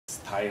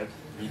tired,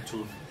 me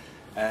too.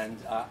 And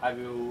I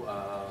will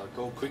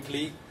go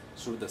quickly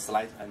through the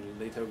slides, and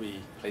later we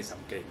play some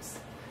games.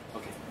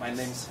 Okay, my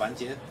name is Fan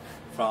Jie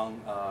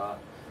from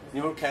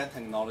Newrocare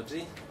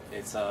Technology.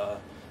 It's a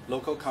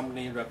local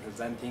company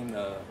representing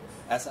the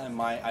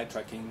SMI eye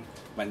tracking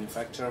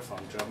manufacturer from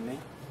Germany.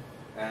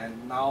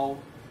 And now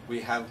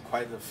we have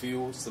quite a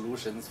few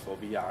solutions for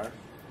VR.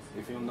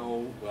 If you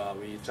know,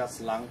 we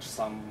just launched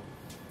some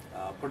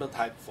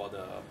prototype for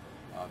the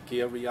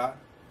Gear VR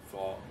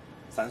for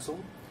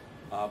Samsung.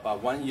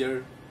 But 1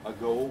 year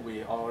ago,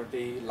 we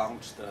already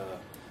launched the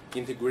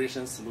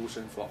integration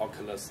solution for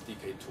Oculus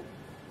DK2.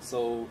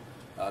 So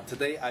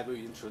today I will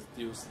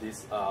introduce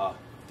this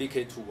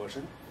DK2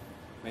 version.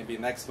 Maybe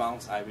next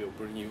month I will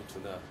bring you to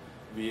the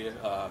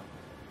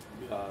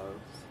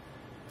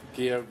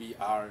Gear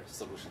VR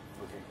solution.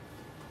 Okay,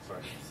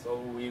 sorry. So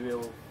we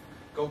will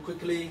go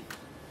quickly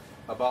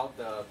about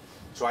the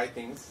dry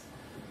things.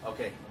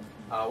 Okay,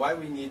 why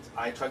we need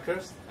eye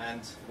trackers,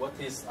 and what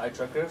is eye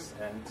trackers,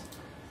 and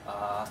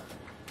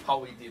how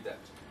we did that.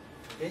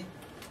 Okay,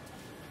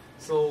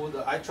 so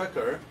the eye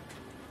tracker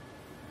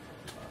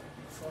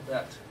for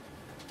that.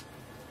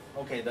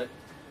 Okay,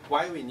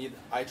 why we need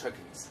eye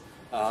trackings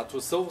to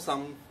solve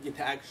some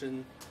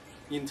interaction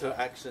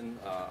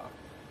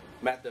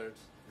method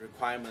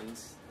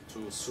requirements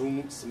to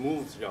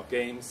smooth your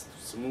games,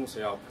 to smooth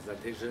your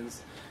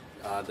presentations.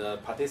 The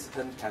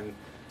participant can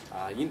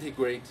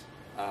integrate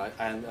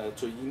and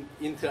to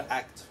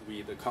interact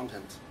with the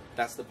content.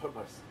 That's the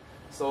purpose.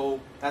 So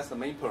that's the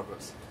main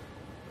purpose.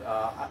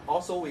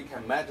 Also, we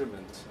can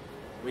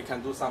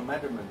do some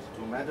measurement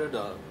to measure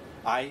the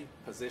eye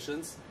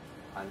positions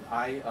and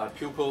eye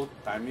pupil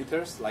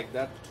diameters like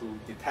that to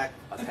detect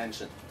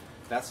attention.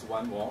 That's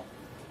one more.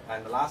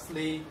 And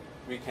lastly,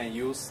 we can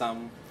use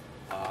some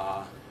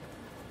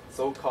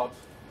so-called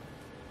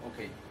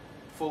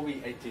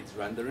 4V-aided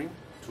rendering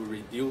to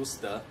reduce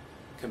the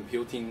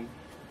computing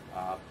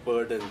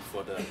burden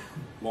for the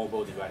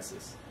mobile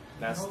devices.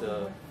 That's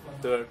the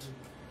third.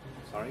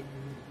 Sorry?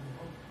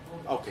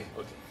 Okay.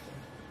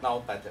 Now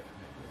better,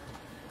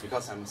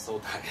 because I'm so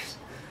tired.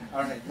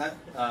 All right,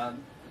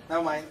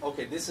 now mind.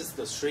 Okay, this is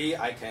the three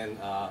I can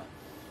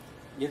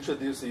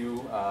introduce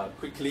you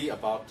quickly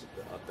about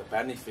the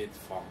benefit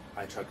from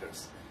eye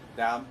trackers.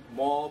 There are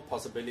more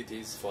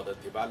possibilities for the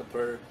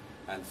developer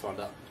and from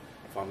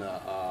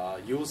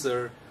the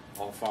user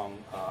or from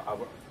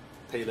our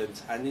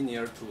talent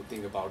engineer to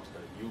think about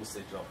the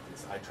usage of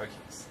these eye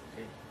trackings.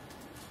 Okay.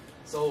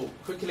 So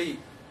quickly,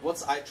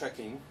 what's eye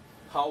tracking?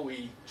 How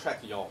we track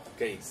your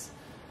gaze?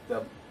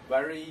 The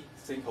very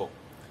simple.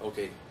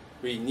 Okay,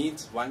 we need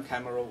one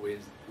camera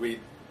with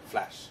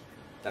flash.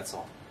 That's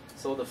all.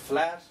 So the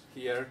flash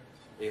here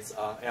is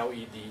a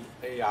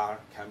LED AR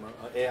camera,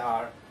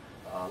 AR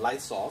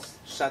light source.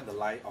 Shed the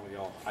light on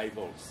your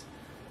eyeballs,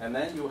 and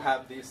then you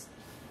have this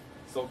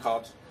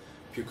so-called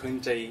pupil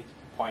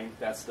point.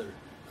 That's the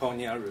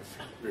corneal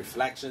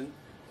reflection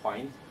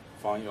point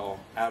from your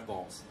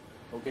eyeballs.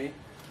 Okay,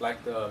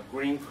 like the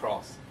green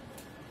cross.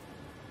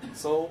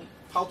 So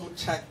how to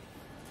check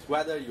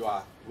whether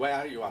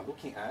where you are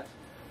looking at?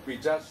 We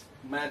just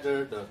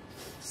measure the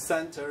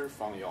center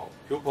from your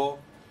pupil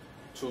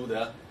to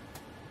the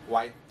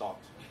white dot,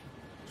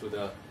 to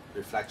the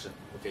reflection.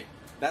 Okay,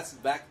 that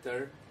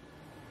vector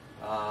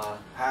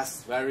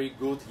has very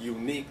good,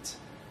 unique,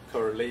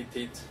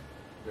 correlated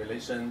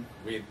relation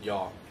with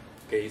your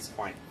gaze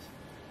point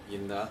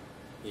in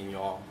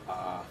your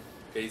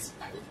gaze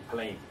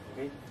plane.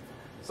 Okay,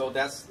 so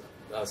that's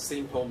a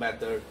simple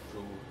method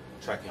to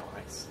track your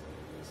eyes.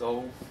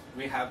 So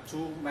we have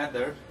two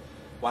methods.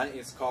 One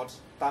is called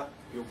dark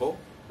pupil,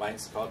 one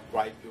is called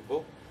bright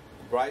pupil.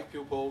 Bright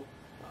pupil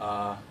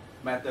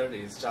method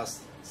is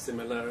just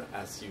similar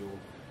as you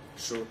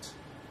shoot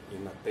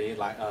in a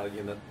daylight,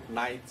 in a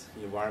night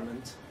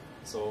environment,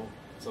 so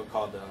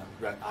called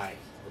red eye.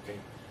 Okay,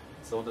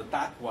 so the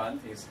dark one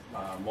is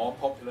more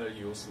popular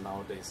use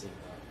nowadays in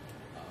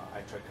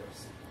eye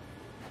trackers.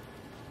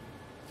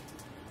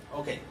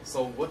 Okay,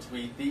 so what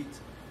we did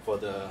for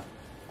the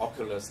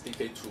Oculus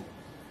DK2,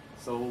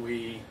 so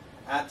we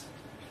add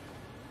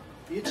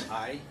each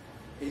eye,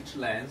 each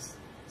lens,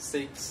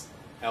 6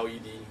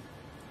 LED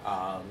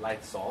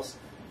light source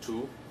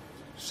to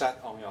shed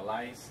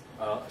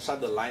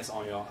the lights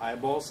on your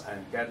eyeballs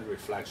and get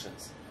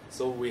reflections.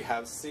 So we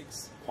have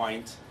 6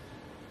 point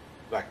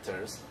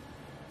vectors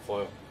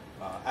for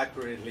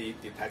accurately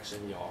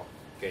detection your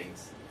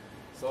gaze.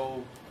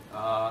 So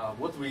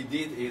what we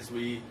did is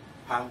we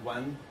have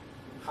one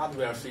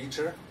hardware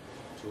feature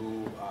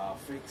to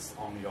fix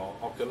on your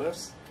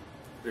Oculus,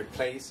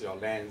 replace your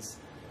lens,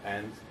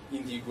 and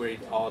integrate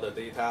all the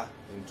data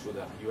into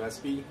the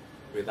USB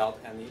without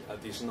any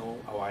additional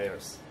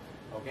wires.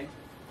 Okay,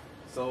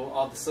 so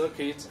all the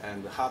circuits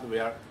and the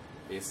hardware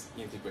is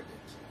integrated.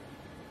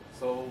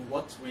 So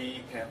what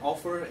we can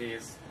offer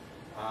is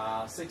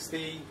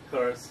 60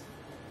 Hz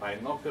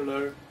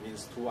binocular,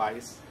 means 2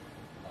 eyes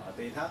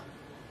data,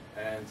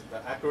 and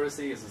the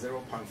accuracy is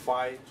 0.5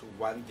 to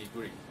 1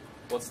 degree.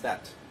 What's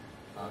that?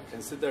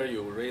 Consider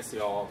you raise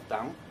your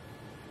thumb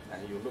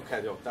and you look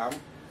at your thumb.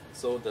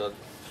 So the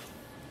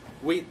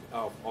width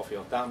of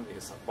your thumb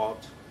is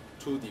about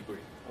 2 degrees.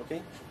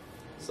 Okay,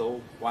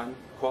 so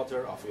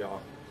 1/4 of your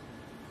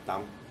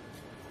thumb,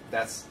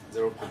 that's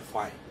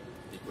 0.5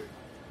 degree.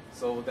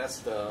 So that's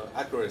the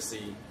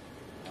accuracy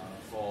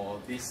for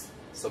this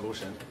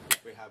solution.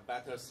 We have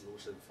better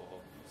solution for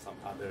some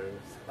other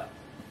stuff.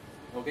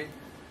 Okay,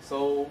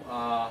 so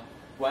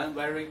one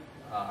very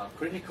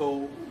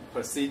critical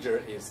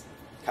procedure is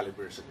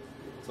calibration.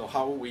 So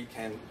how we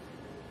can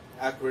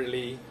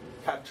accurately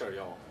capture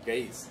your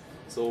gaze.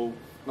 So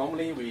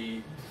normally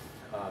we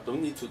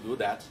don't need to do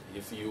that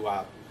if you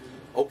are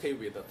okay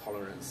with the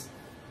tolerance.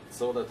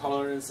 So the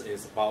tolerance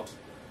is about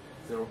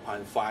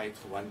 0.5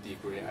 to 1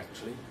 degree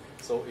actually.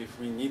 So if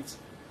we need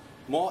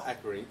more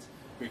accurate,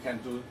 we can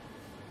do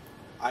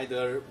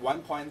either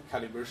 1-point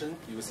calibration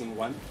using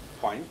 1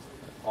 point,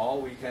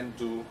 or we can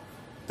do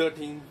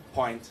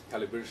 13-point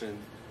calibration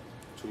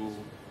to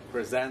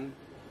present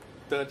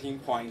 13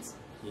 points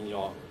in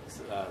your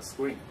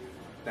screen.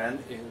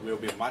 Then it will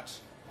be much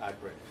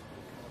accurate.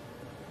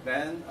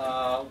 Then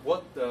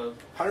what the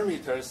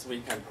parameters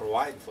we can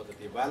provide for the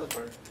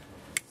developer.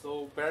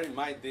 So bear in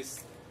mind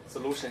this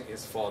solution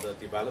is for the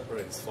developer,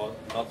 it's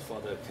not for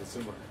the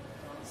consumer.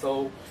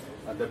 So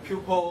the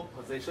pupil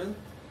position,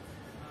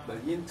 the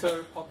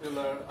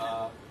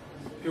interpopular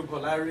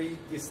pupillary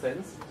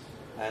distance,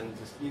 and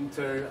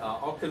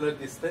interocular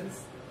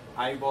distance,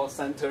 eyeball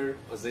center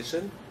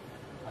position,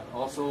 and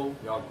also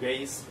your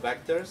gaze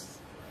vectors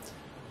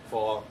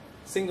for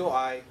single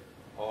eye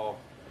or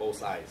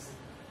both eyes.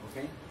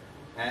 Okay,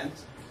 and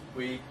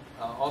we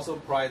also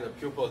provide the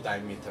pupil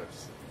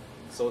diameters.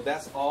 So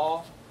that's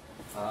all.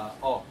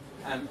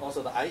 And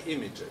also the eye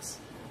images.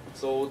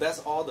 So that's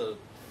all the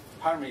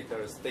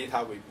parameters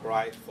data we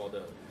provide for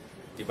the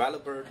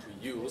developer to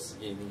use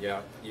in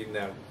their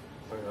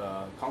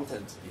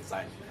content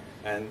design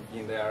and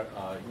in their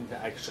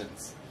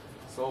interactions.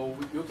 So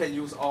you can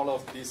use all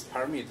of these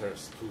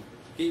parameters to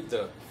give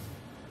the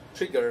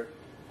trigger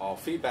or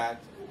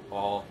feedback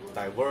or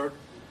divert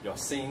your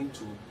scene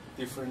to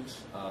different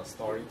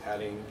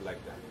storytelling like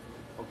that.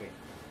 Okay,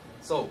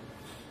 so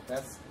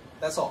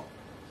that's all.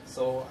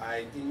 So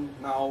I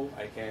think now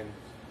I can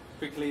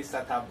quickly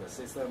set up the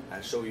system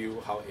and show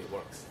you how it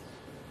works.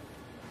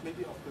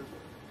 Maybe after.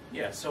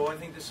 Yeah, so I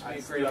think this would be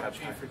a great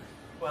opportunity for,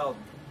 well,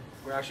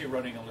 we're actually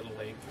running a little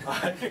late.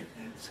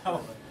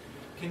 So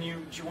do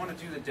you want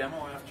to do the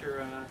demo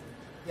after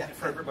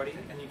for everybody?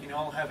 And you can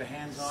all have a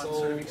hands-on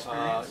sort of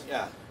experience?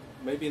 Yeah,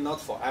 maybe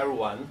not for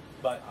everyone,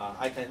 but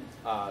I can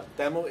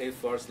demo it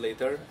first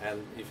later,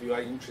 and if you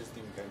are interested,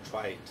 you can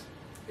try it.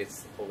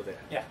 It's over there.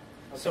 Yeah,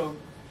 okay. So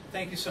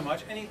thank you so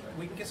much.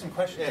 We can get some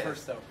questions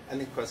first, though.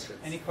 Any questions?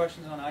 Any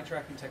questions on eye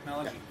tracking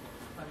technology?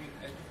 Yeah. I mean,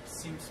 it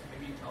seems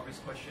maybe an obvious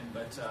question,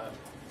 but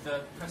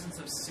the presence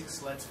of 6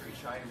 sleds for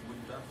each eye,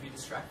 would that be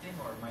distracting,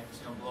 or might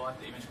blow out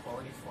the image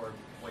quality for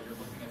what you're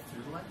looking at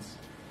through the lens?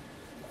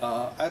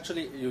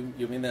 Actually,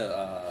 you mean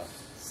the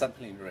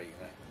sampling rate,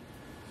 right?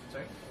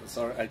 Sorry?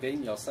 Sorry,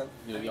 again, your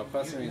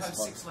question you is... have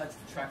 6 sleds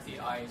to track the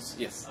eyes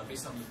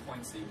based on the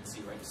points that you can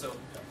see, right? So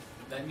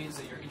that means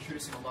that you're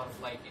introducing a lot of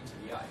light into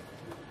the eye.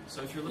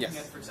 So if you're looking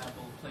at, for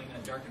example, playing in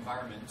a dark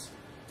environment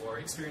or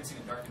experiencing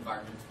a dark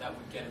environment, that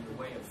would get in the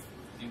way of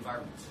the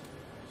environment.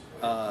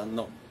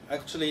 No.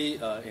 Actually,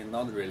 it's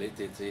not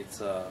related. It's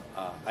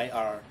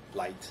IR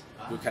light.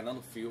 You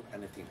cannot feel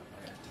anything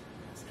about it.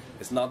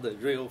 It's not the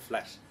real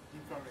flash.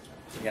 Infrared.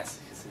 Yes.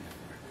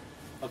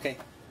 Okay.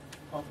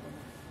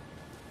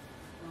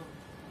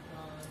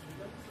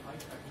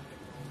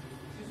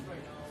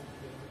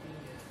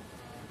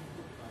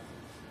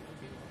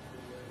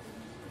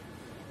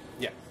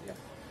 Yeah.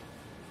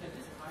 Can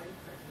this eye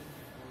tracking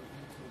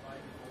technology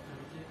provide an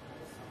alternative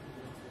or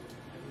supplement to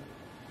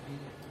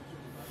being able to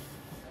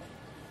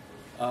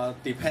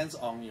device? Depends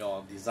on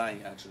your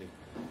design actually.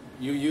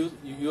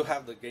 You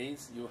have the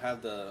gains, you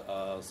have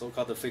the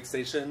so-called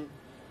fixation.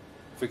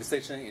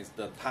 Fixation is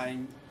the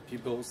time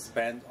people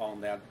spend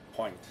on that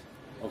point.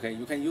 Okay,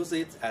 you can use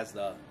it as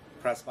the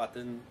press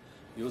button,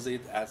 use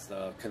it as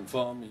the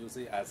confirm, use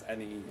it as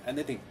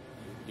anything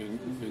you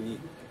need.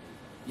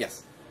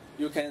 Yes.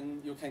 You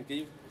can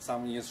give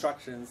some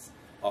instructions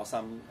or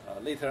some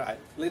later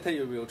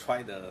you will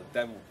try the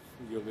demo.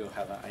 You will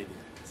have an idea.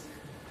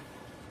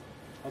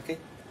 Okay.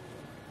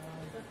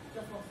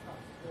 Just one start.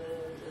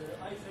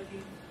 The eye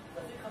tracking,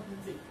 does it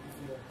compensate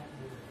if your hand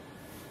moving?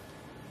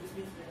 This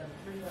means that I'm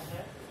turning my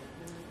head,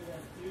 and we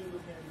are still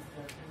looking at this.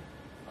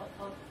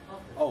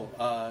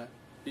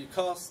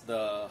 Because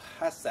the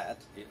headset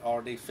is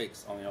already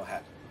fixed on your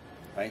head,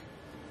 right?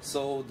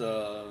 So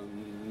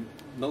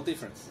no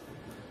difference.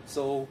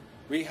 So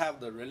we have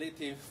the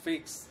relative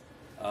fixed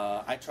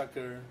eye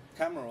tracker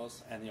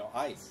cameras and your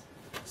eyes.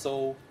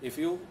 So if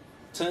you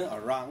turn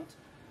around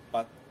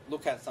but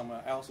look at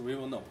somewhere else, we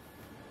will know,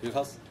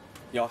 because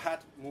your head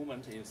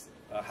movement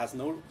has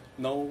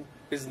no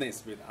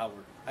business with our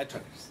eye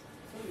trackers.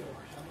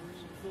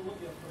 So what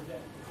your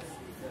project is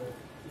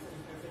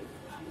interface.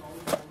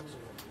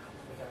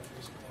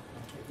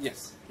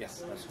 Yes,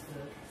 that's right.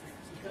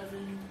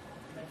 doesn't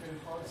matter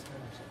how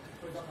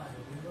for example,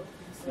 window,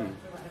 so I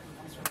have to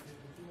construct the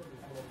window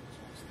before.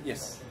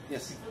 Yes,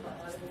 yes.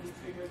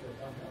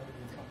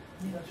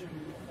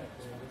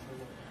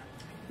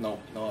 No,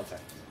 no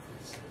effect.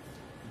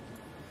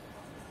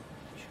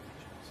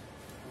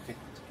 Okay.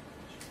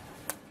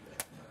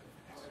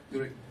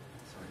 Sorry.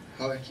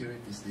 How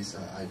accurate is this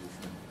eye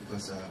movement?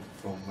 Because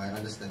from my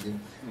understanding,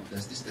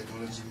 does this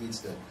technology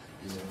means that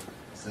you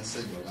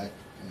sensor your light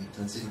and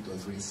turns it into a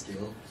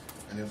grayscale,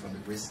 and then from the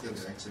grayscale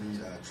it actually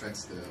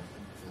tracks the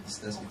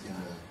distance between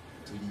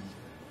the 2D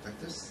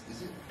vectors?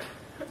 Is it?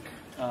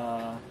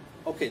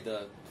 Okay,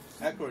 the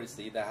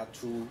accuracy, there are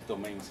two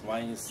domains.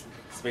 One is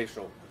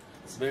spatial.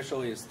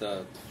 Spatial is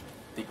the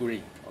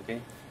degree,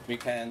 okay? We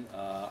can,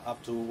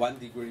 up to 1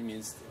 degree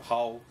means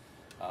how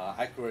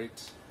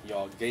accurate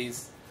your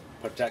gaze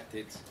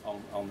projected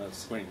on the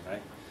screen,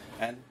 right?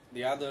 And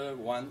the other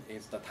one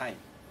is the time.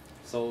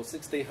 So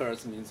 60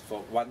 hertz means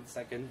for 1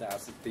 second there are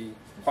 60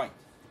 points.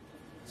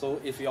 So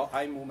if your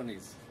eye movement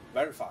is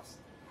very fast,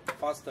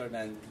 faster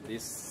than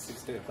this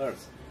 60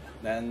 hertz,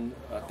 then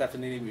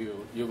definitely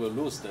you will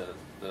lose the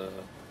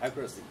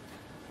accuracy.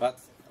 But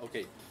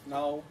okay,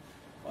 now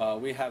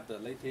we have the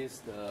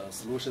latest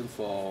solution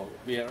for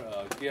Gear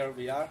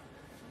VR.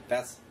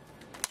 That's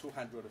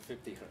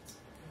 250 hertz.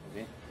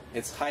 Okay,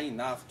 it's high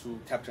enough to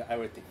capture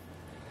everything.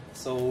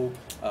 So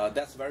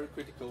that's very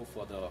critical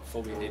for the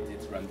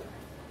 4V render.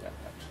 Yeah,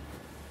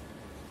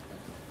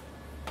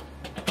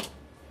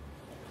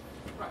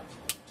 right.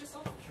 Just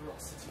out of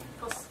curiosity,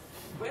 because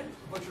when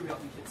virtual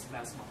reality hits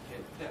mass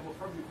market, there will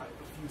probably be quite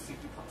a few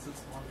safety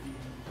concerns on the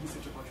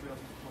usage of virtual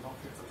reality for long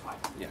periods of time.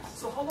 Yes.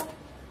 So how long?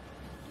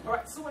 All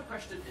right. So my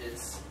question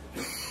is,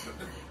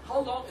 how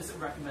long is it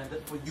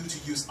recommended for you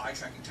to use eye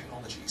tracking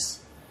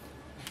technologies?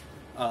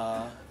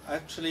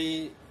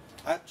 Actually,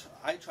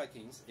 eye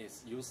tracking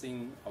is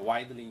using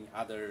widely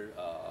other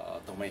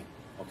domain.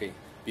 Okay,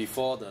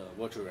 before the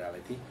virtual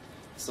reality.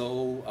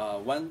 So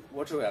when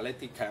virtual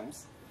reality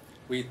comes,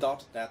 we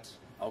thought that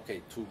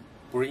okay, to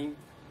bring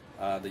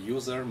the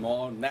user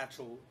more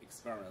natural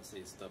experience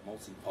is the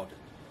most important.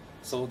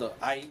 So the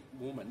eye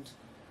movement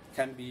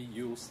can be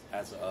used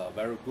as a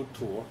very good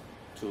tool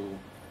to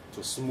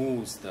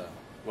smooth the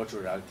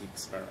virtual reality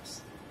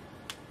experience.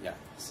 Yeah.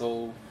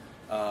 So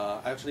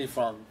actually,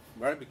 from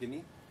very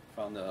beginning,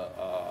 from the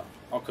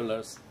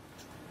Oculus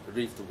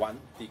Rift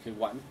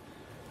DK2,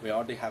 we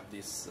already have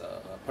this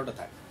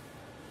prototype.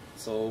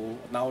 So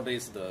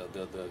nowadays the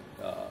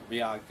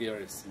VR gear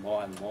is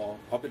more and more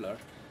popular,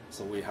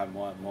 so we have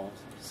more and more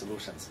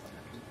solutions.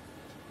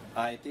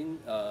 I think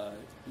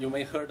you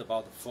may heard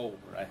about FOVE,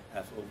 right?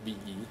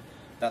 FOVE.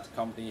 That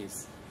company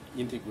is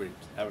integrate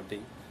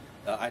everything,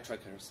 eye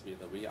trackers with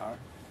the VR.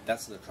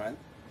 That's the trend.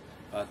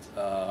 But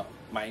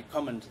my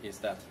comment is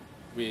that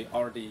we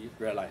already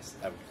realized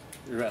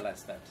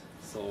that.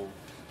 So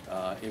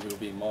it will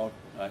be more,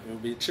 it will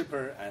be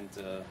cheaper and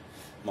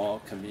more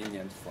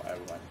convenient for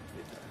everyone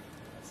later.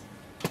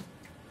 Is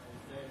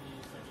there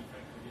any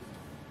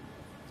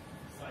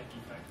side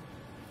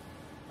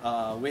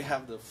effect? We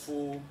have the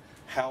full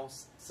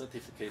health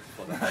certificate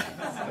for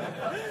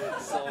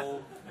that.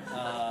 So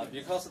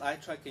because eye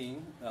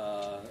tracking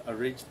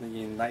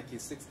originally in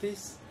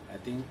 1960s, I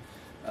think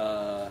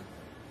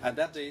at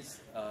that days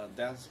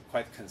that's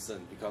quite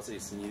concerned because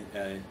it's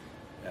an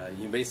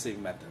invasive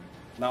method.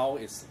 Now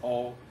it's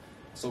all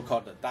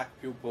so-called the dark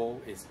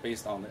pupil is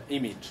based on the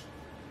image,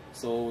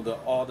 so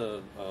all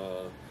the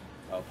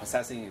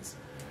processing is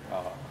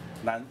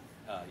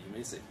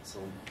non-invasive, so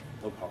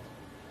no problem.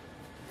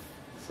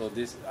 So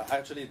this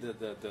actually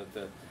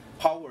the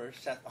power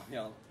shed on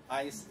your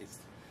eyes is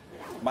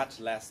much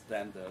less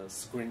than the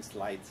screen's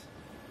light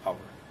power.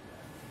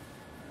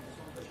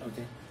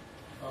 Okay.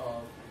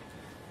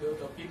 Will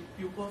the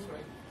pupils,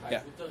 right,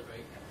 yeah,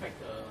 right, affect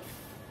the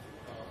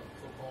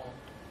so-called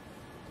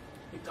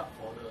pickup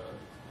for the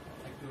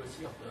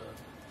accuracy of the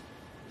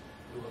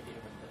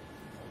Newrocare method?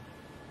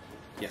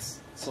 Yes.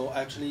 So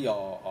actually,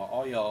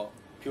 all your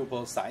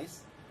pupil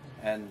size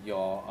and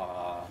your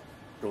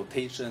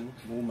rotation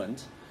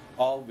movement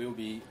all will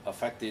be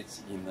affected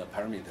in the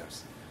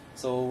parameters.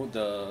 So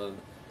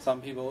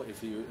some people,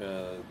 if you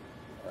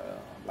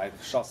like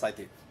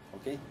short-sighted,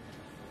 okay,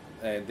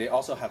 they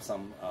also have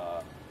some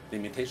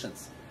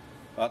limitations,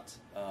 but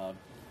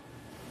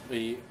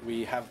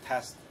we have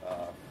tested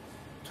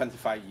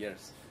 25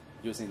 years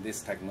using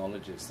this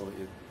technology, so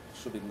it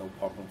should be no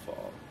problem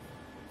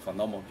for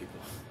normal people.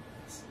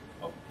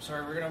 Oh,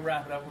 sorry, we're going to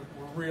wrap it up.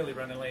 We're really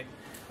running late.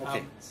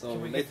 Okay, so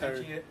can we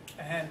later. get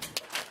a hand?